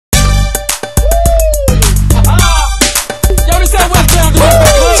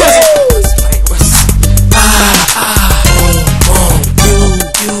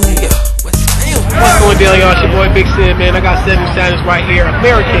telling y'all, it's your boy Big Sid, man. I got Cedric right here,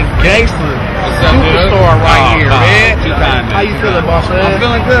 American Gangster, superstar right here, man. How you feeling, boss man? I'm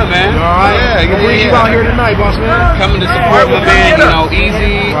feeling good, man. You all right? Yeah, What you out here tonight, boss man? Coming to support my man,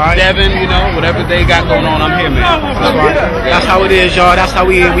 Easy, Devin, whatever they got going on, I'm here, man. That's right. That's how it is, y'all. That's how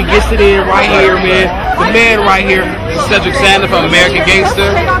we gets it in right here, man. The man right here. Cedric from American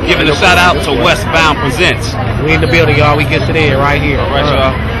Gangster, giving a shout out to Westbound Presents. We in the building, y'all. We gets it in right here. All right,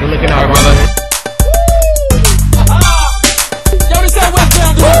 y'all. We're looking out, brother.